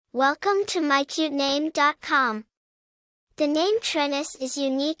Welcome to mycutename.com. The name trenyce is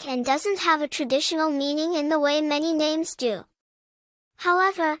unique and doesn't have a traditional meaning in the way many names do.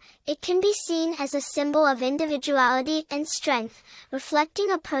 However, it can be seen as a symbol of individuality and strength, reflecting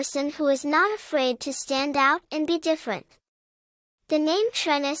a person who is not afraid to stand out and be different. The name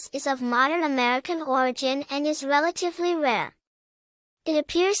trenyce is of modern American origin and is relatively rare. It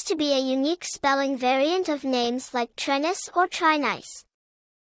appears to be a unique spelling variant of names like trenyce or trenyce.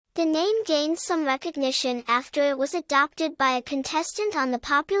 The name gained some recognition after it was adopted by a contestant on the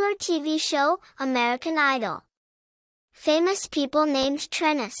popular TV show, American Idol. Famous people named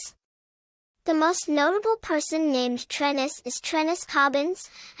trenyce. The most notable person named trenyce is Trenyce Cobbins,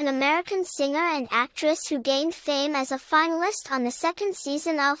 an American singer and actress who gained fame as a finalist on the second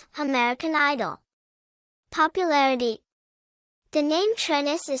season of American Idol. Popularity. The name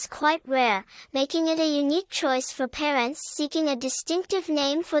trenyce is quite rare, making it a unique choice for parents seeking a distinctive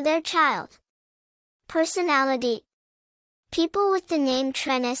name for their child. Personality. People with the name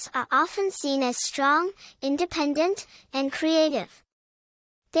trenyce are often seen as strong, independent, and creative.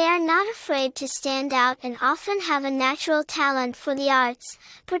 They are not afraid to stand out and often have a natural talent for the arts,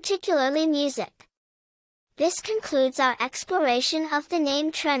 particularly music. This concludes our exploration of the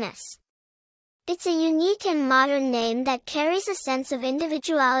name trenyce. It's a unique and modern name that carries a sense of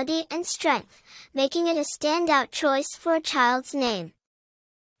individuality and strength, making it a standout choice for a child's name.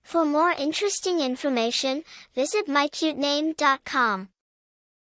 For more interesting information, visit mycutename.com.